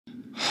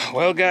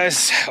Well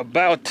guys,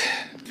 about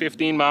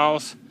 15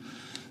 miles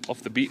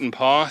off the beaten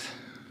path,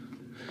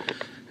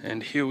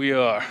 and here we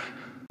are.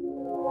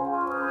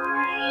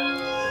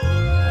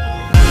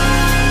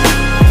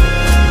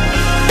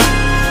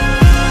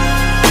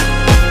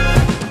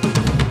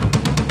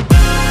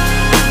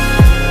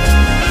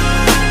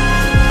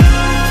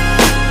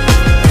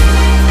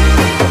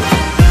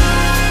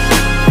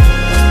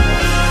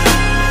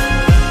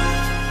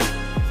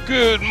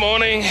 Good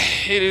morning.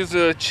 It is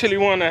a chilly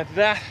one at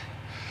that.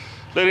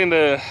 Letting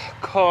the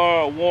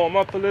car warm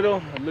up a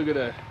little. Look at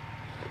the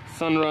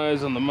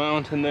sunrise on the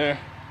mountain there.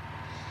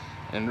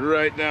 And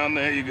right down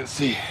there you can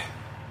see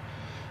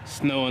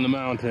snow on the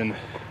mountain.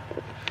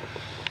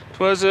 It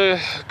was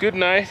a good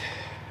night,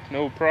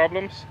 no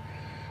problems.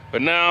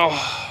 But now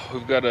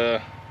we've got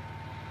a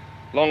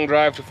long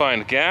drive to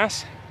find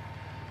gas.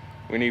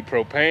 We need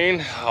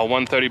propane. Our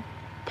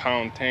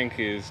 130-pound tank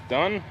is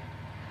done.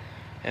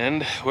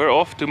 And we're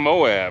off to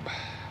Moab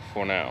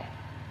for now.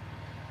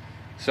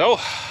 So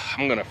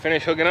I'm gonna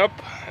finish hooking up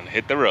and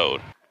hit the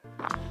road.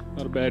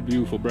 Not a bad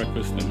view for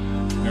breakfast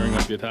and airing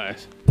up your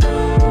tires.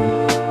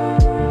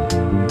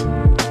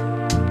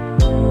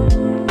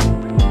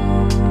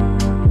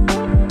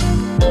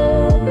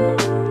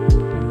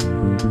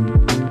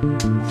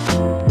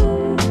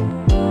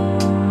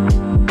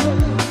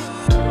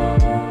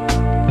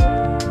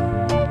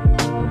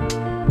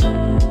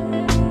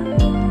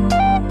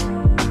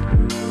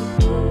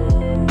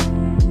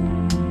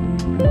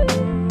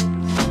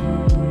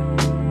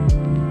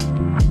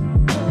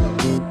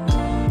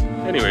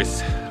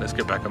 Anyways, let's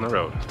get back on the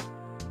road.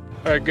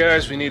 All right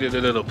guys, we needed a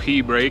little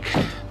pee break.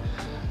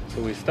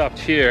 So we stopped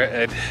here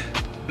at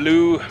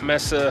Blue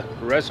Mesa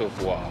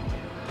Reservoir.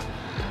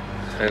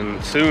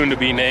 And soon to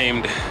be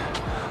named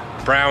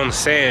Brown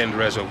Sand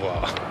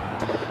Reservoir.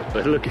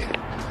 But look at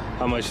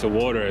how much the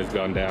water has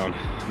gone down.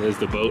 There's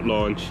the boat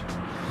launch.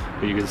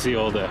 You can see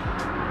all the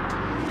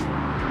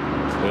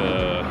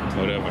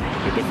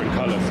different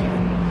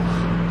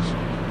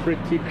colors.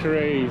 Pretty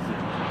crazy.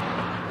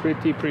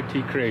 Pretty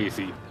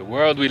crazy. The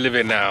world we live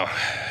in now.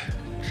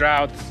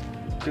 Droughts,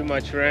 too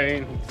much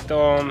rain,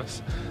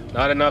 storms,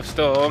 not enough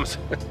storms.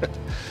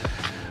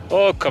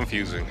 All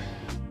confusing.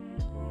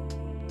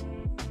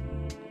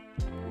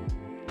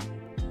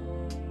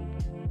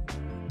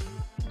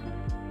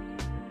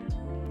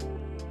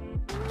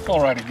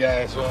 Alrighty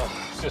guys, well,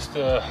 it's just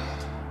a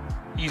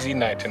easy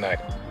night tonight.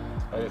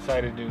 I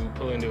decided to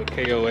pull into a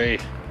KOA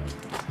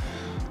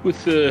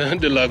with the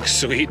deluxe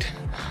suite.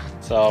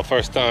 It's our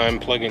first time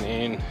plugging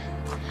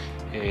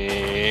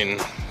in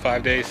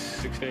 5 days,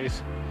 6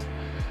 days.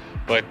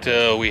 But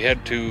we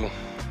head to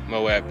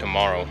Moab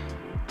tomorrow.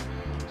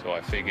 So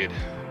I figured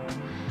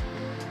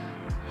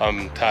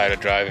I'm tired of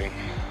driving,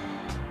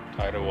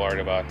 tired of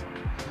worrying about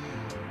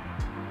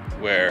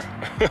where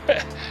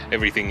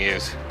everything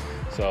is.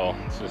 So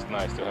it's just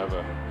nice to have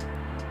a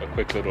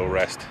quick little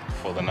rest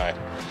for the night.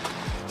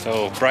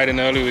 So bright and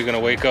early we're gonna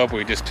wake up.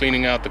 We're just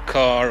cleaning out the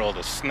car, all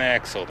the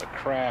snacks, all the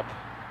crap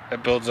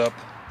that builds up,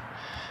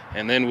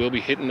 and then we'll be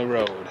hitting the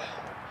road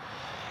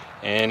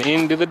and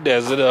into the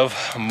desert of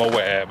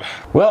Moab.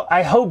 Well,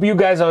 I hope you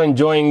guys are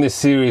enjoying this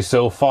series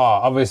so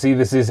far. Obviously,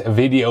 this is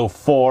video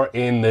 4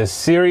 in this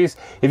series.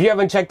 If you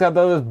haven't checked out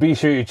the others, be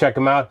sure you check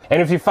them out.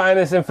 And if you find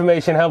this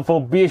information helpful,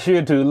 be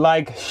sure to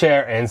like,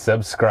 share, and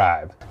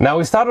subscribe. Now,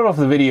 we started off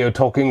the video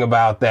talking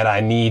about that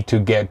I need to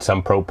get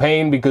some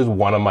propane because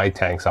one of my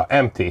tanks are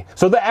empty.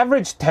 So the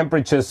average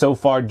temperature so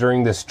far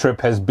during this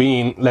trip has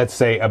been, let's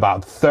say,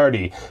 about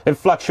 30. It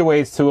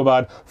fluctuates to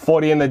about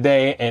 40 in the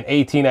day and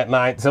 18 at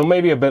night, so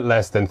maybe a bit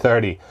less than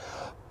 30.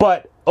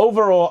 But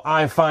overall,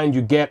 I find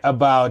you get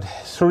about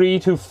 3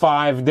 to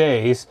 5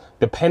 days,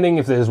 depending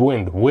if there's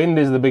wind. Wind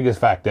is the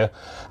biggest factor,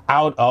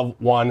 out of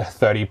one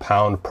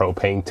 30-pound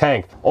propane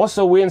tank.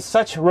 Also, we're in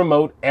such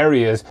remote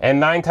areas,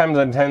 and 9 times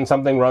out of 10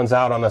 something runs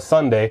out on a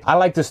Sunday. I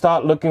like to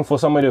start looking for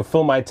somebody to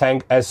fill my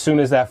tank as soon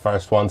as that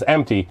first one's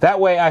empty. That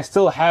way I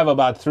still have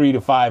about 3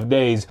 to 5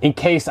 days in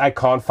case I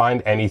can't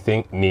find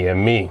anything near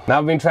me. Now,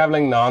 I've been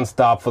traveling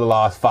non-stop for the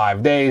last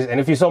 5 days, and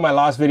if you saw my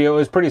last video, it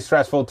was pretty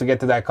stressful to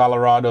get to that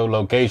Colorado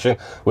location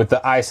with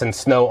the ice and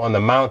snow on the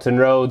mountain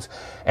roads,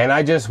 and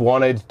I just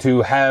wanted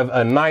to have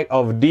a night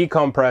of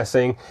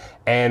decompressing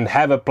and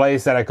have a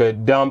place that I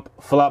could dump,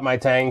 fill up my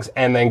tanks,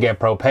 and then get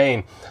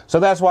propane. So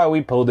that's why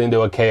we pulled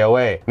into a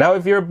KOA. Now,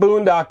 if you're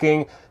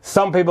boondocking,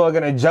 some people are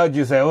gonna judge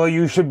you, say, oh,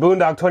 you should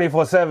boondock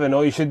 24/7,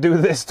 or you should do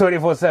this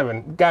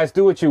 24/7. Guys,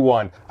 do what you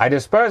want. I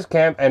disperse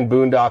camp and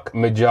boondock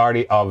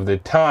majority of the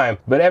time,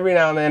 but every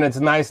now and then it's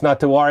nice not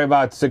to worry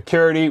about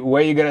security,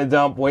 where you're gonna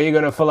dump, where you're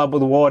gonna fill up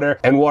with water,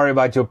 and worry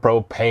about your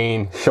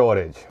propane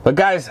shortage. But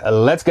guys,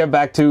 let's get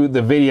back to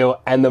the video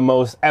and the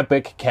most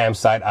epic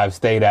campsite I've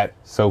stayed at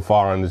so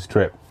far on this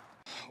trip.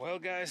 Well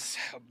guys,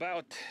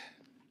 about,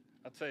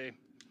 I'd say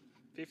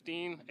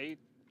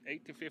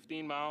 8 to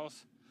 15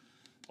 miles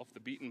off the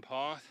beaten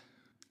path.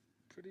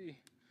 Pretty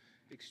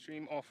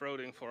extreme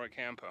off-roading for a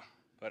camper,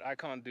 but I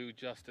can't do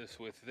justice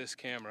with this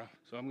camera,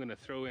 so I'm gonna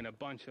throw in a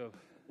bunch of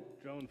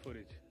drone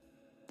footage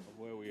of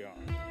where we are.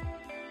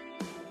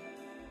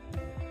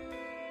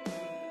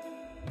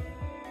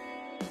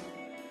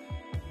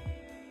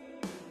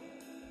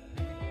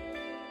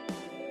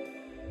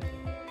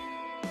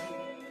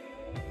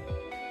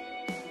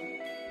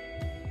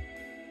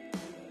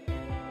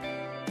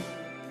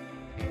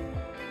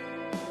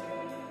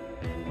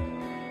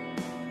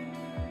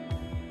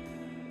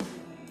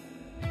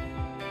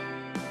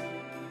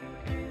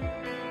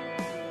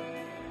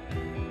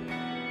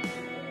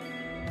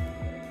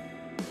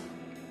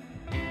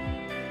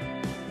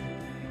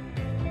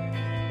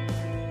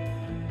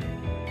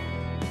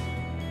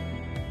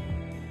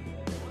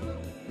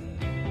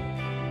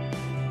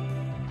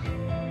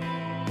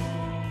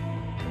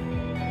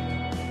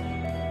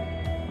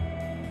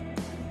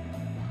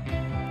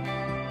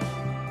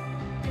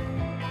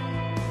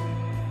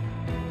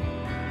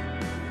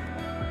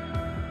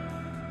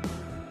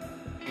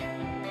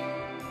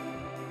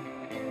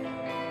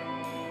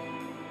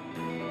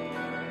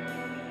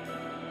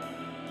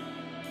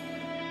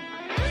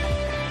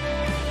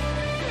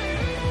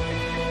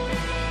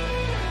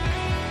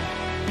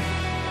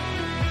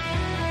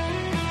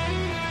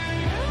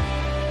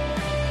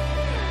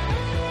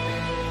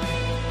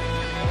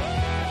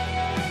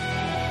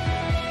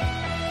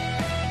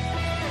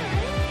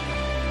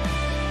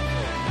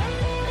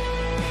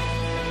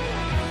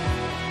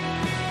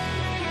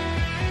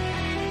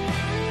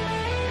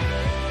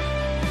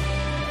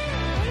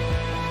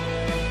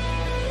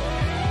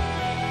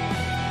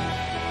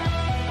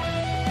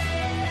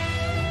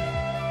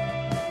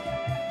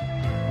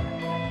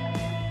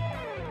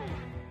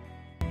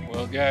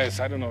 Well guys,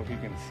 I don't know if you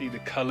can see the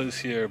colors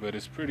here, but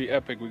it's pretty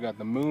epic. We got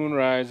the moon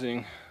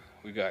rising,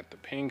 we got the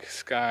pink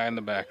sky in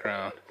the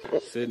background,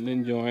 sitting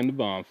enjoying the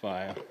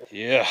bonfire.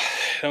 Yeah,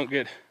 don't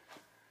get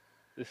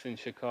this in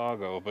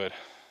Chicago, but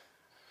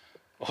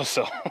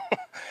also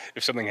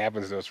if something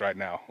happens to us right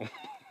now,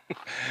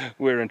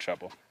 we're in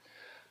trouble.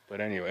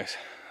 But anyways,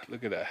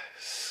 look at that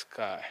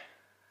sky.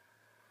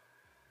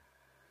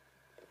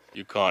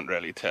 You can't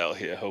really tell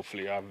here.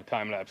 Hopefully I have a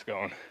time lapse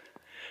going.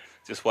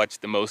 Just watch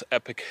the most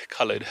epic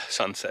colored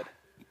sunset.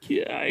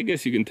 Yeah, I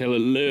guess you can tell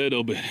a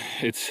little bit.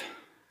 It's,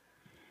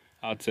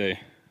 I'd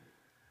say,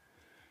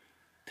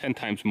 10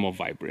 times more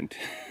vibrant.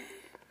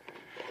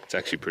 It's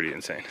actually pretty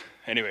insane.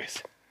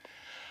 Anyways,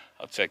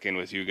 I'll check in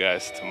with you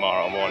guys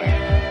tomorrow morning.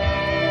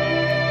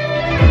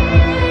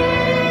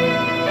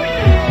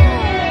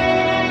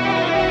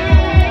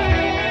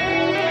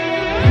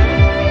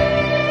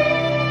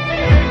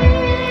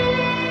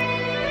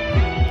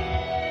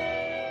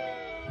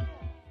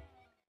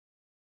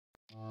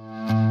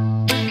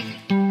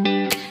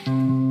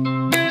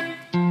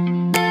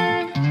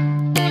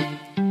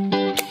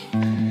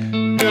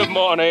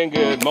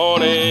 Good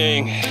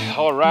morning.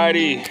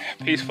 Alrighty,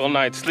 peaceful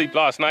night's sleep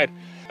last night.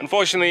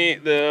 Unfortunately,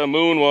 the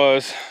moon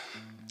was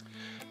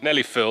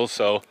nearly full,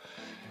 so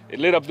it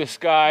lit up the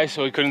sky,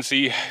 so we couldn't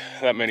see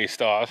that many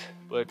stars.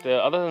 But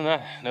other than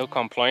that, no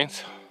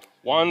complaints.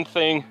 One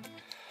thing,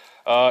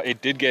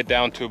 it did get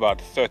down to about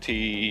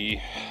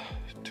 32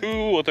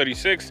 or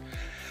 36.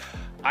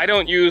 I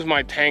don't use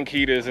my tank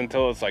heaters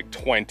until it's like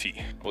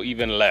 20 or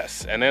even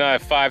less. And then I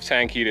have 5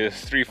 tank heaters,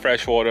 3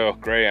 freshwater,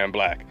 gray and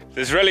black.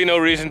 There's really no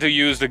reason to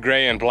use the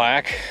gray and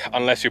black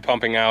unless you're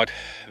pumping out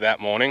that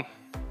morning.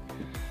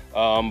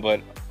 But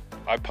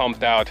I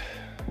pumped out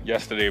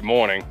yesterday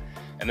morning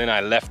and then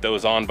I left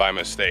those on by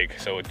mistake.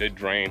 So it did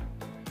drain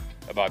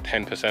about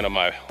 10% of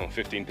my,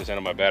 15%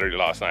 of my battery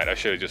last night. I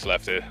should have just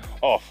left it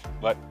off,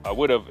 but I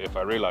would have if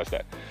I realized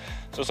that.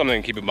 So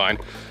something to keep in mind.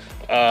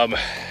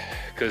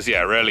 Cause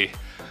yeah, really,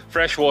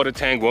 freshwater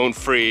tank won't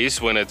freeze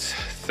when it's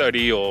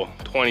 30 or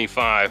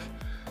 25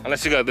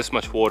 unless you got this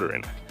much water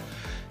in.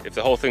 If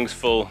the whole thing's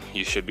full,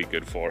 you should be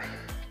good for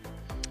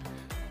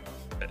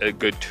a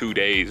good 2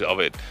 days of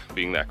it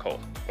being that cold.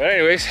 But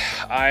anyways,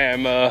 I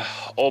am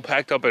all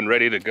packed up and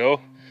ready to go.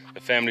 The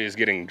family is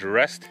getting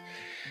dressed.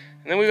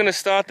 And then we're gonna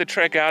start the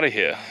trek out of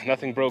here.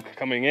 Nothing broke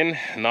coming in,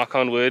 knock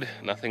on wood,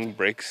 nothing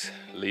breaks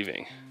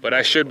leaving. But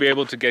I should be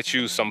able to get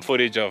you some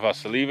footage of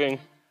us leaving.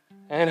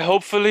 And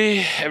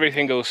hopefully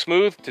everything goes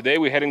smooth. Today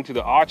we're heading to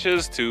the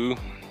Arches to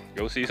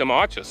go see some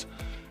arches.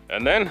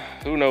 And then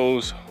who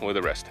knows where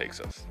the rest takes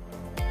us.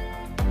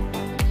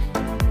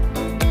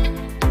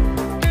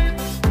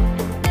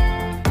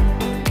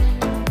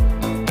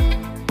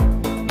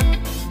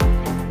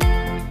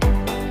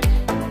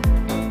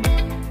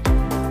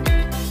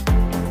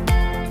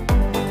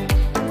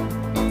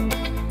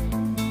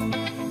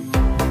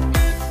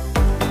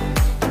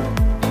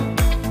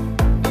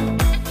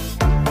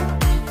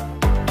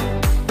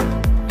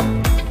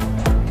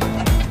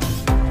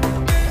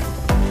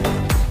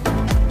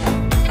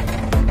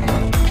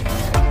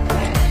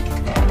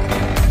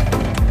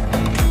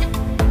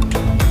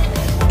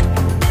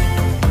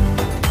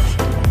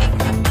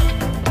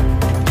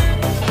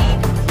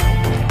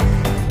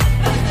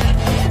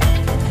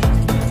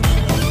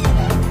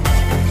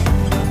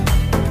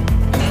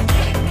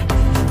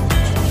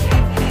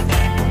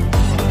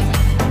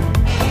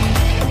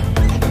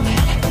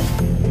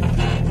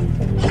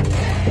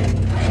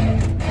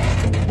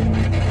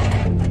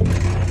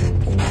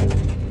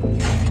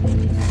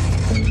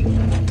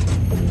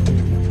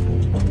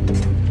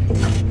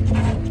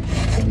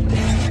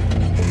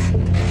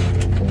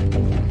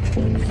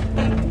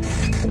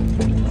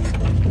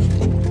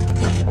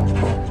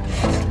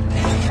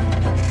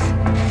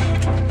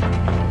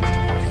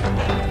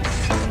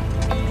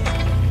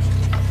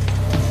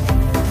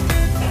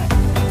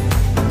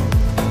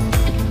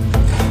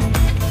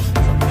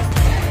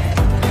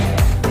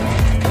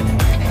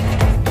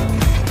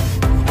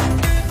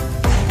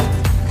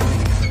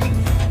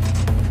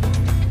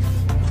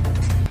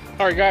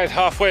 Alright guys,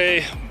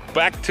 halfway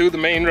back to the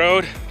main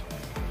road.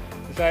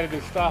 Decided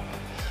to stop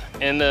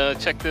and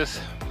check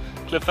this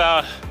cliff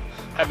out.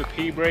 Have a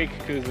pee break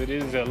because it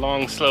is a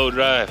long, slow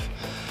drive.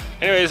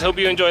 Anyways, hope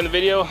you enjoyed the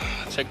video.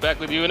 Check back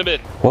with you in a bit.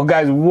 Well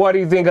guys, what do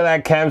you think of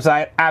that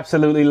campsite?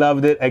 Absolutely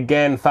loved it.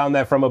 Again, found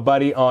that from a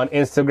buddy on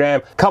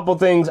Instagram. Couple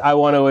things I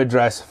want to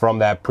address from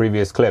that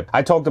previous clip.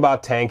 I talked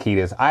about tank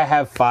heaters. I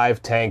have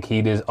 5 tank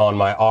heaters on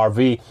my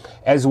RV,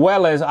 as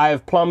well as I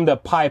have plumbed a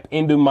pipe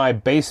into my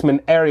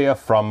basement area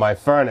from my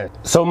furnace.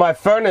 So my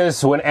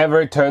furnace, whenever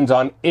it turns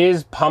on,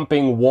 is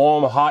pumping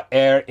warm, hot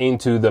air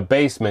into the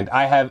basement.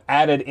 I have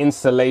added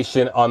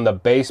insulation on the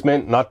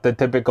basement, not the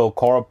typical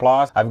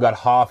coroplast. I've got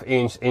 1/2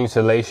 inch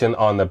insulation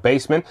on the basement.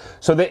 basement,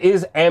 so there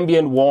is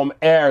ambient warm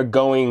air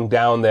going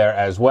down there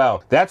as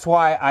well. That's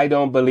why I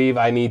don't believe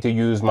I need to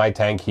use my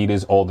tank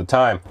heaters all the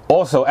time.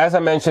 Also, as I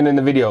mentioned in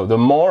the video, the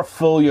more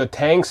full your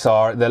tanks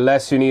are, the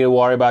less you need to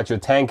worry about your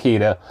tank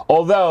heater.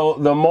 Although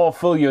the more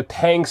full your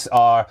tanks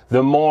are,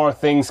 the more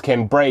things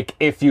can break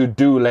if you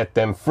do let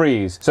them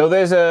freeze. So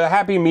there's a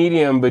happy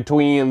medium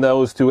between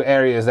those two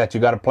areas that you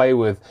got to play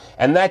with,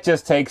 and that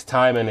just takes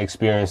time and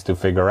experience to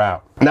figure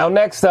out. Now,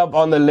 next up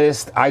on the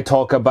list, I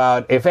talk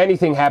about if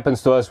anything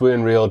happens to us, we're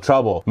in real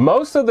trouble.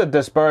 Most of the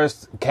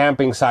dispersed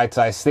camping sites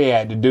I stay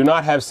at do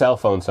not have cell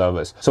phone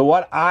service. So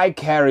what I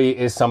carry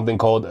is something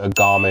called a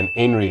Garmin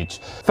InReach.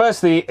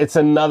 Firstly, it's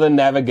another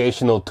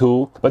navigational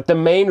tool, but the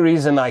main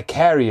reason I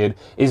carry it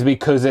is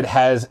because it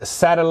has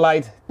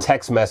satellite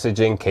text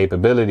messaging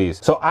capabilities.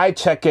 So I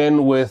check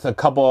in with a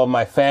couple of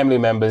my family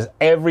members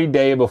every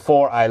day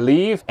before I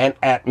leave and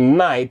at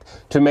night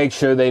to make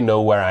sure they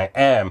know where I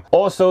am.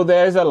 Also,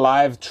 there's a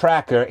live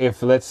tracker.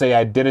 If, let's say,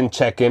 I didn't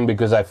check in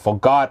because I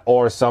forgot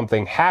or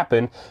something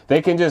happened,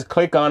 they can just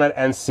click on it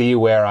and see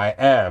where I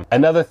am.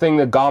 Another thing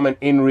the Garmin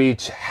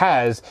InReach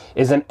has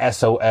is an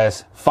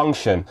SOS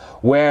function,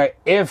 where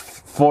if,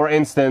 for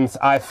instance,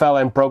 I fell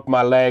and broke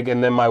my leg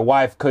and then my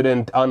wife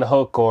couldn't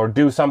unhook or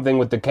do something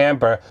with the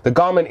camper, the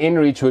Garmin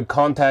InReach would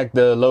contact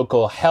the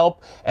local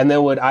help and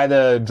then would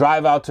either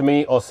drive out to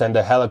me or send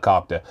a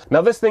helicopter.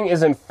 Now, this thing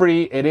isn't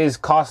free. It is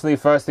costly.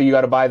 Firstly, you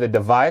got to buy the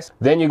device.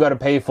 Then you got to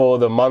pay for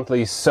the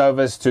monthly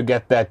service to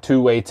get that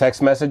two-way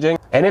text messaging.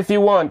 And if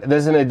you want,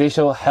 there's an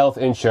additional health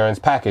insurance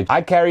package.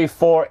 I carry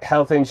 4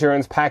 health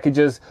insurance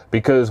packages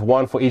because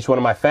one for each one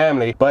of my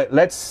family. But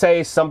let's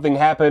say something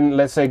happened.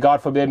 Let's say,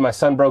 God forbid, my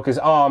son broke his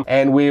arm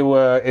and we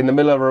were in the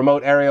middle of a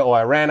remote area, or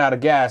I ran out of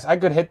gas. I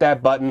could hit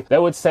that button.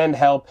 That would send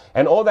help,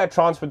 and all that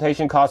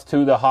transportation costs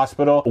to the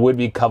hospital would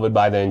be covered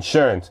by the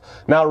insurance.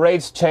 Now,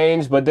 rates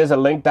change, but there's a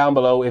link down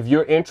below. If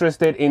you're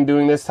interested in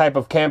doing this type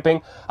of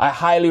camping, I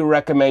highly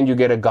recommend you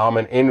get a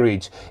Garmin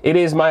InReach. It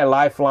is my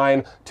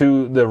lifeline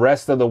to the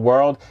rest of the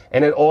world,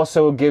 and it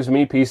also gives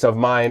me peace of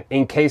mind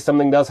in case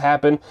something does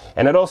happen,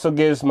 and it also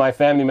gives my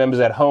family members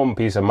at home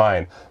peace of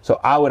mind. So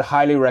I would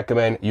highly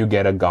recommend you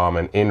get a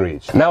Garmin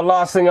InReach. Now,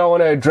 last thing I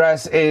want to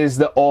address is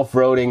the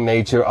off-roading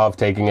nature of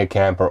taking a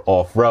camper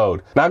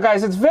off-road. Now,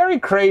 guys, it's very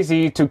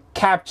crazy to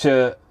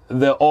capture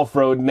the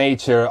off-road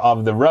nature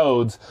of the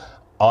roads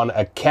on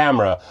a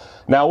camera.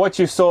 Now, what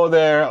you saw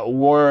there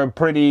were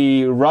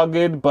pretty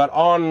rugged, but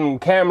on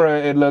camera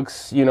it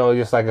looks, you know,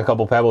 just like a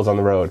couple pebbles on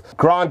the road.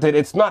 Granted,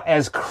 it's not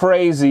as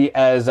crazy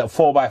as a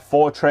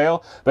 4x4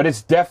 trail, but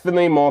it's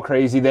definitely more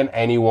crazy than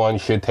anyone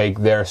should take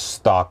their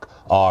stock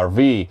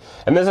RV.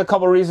 And there's a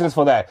couple reasons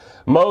for that.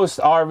 Most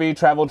RV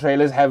travel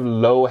trailers have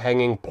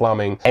low-hanging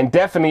plumbing, and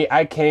definitely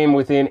I came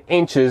within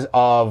inches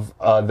of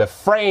the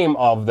frame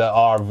of the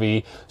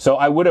RV, so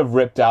I would have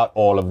ripped out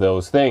all of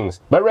those things.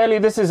 But really,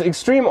 this is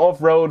extreme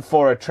off-road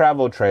for a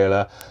travel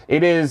trailer.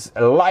 It is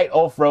light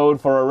off-road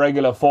for a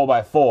regular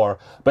 4x4,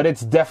 but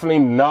it's definitely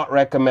not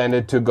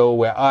recommended to go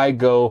where I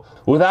go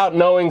without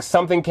knowing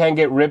something can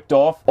get ripped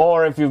off,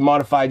 or if you've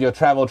modified your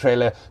travel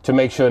trailer to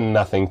make sure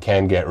nothing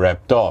can get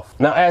ripped off.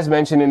 Now, as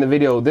mentioned in the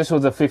video, this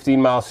was a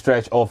 15-mile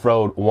stretch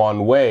off-road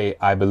one way,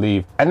 I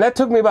believe, and that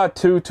took me about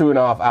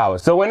 2.5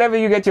 hours. So whenever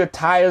you get your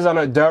tires on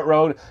a dirt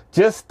road,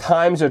 just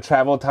times your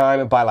travel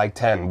time by like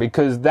 10,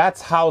 because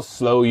that's how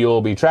slow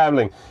you'll be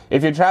traveling.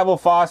 If you travel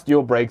fast,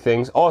 you'll break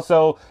things.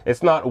 Also,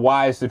 it's not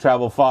wise to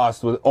travel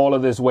fast with all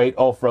of this weight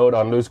off-road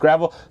on loose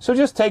gravel, so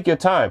just take your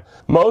time.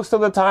 Most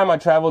of the time I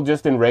traveled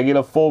just in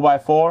regular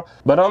 4x4,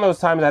 but on those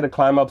times I had to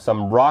climb up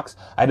some rocks,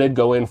 I did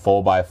go in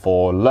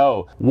 4x4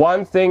 low.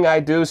 One thing I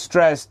do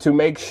stress to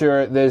make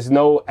sure there's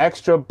no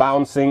extra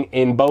bouncing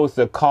in both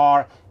the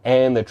car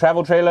and the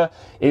travel trailer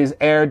is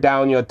air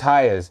down your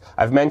tires.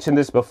 I've mentioned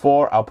this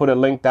before. I'll put a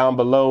link down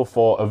below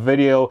for a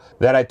video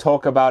that I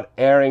talk about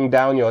airing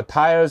down your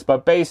tires,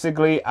 but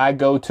basically I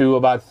go to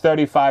about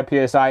 35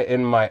 psi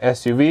in my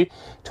SUV,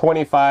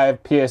 25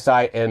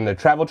 psi in the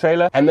travel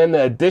trailer, and then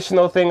the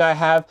additional thing I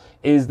have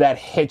is that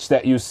hitch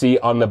that you see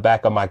on the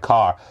back of my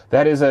car.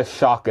 That is a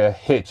shocker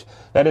hitch.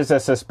 That is a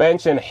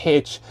suspension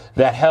hitch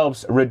that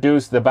helps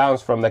reduce the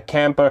bounce from the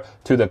camper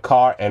to the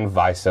car and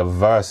vice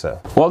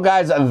versa. Well,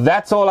 guys,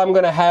 that's all I'm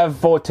gonna have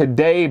for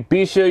today.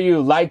 Be sure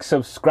you like,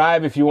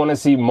 subscribe if you want to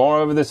see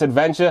more of this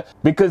adventure,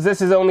 because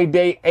this is only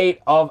day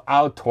 8 of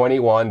our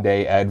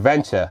 21-day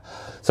adventure.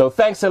 So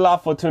thanks a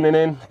lot for tuning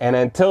in, and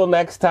until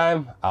next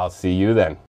time, I'll see you then.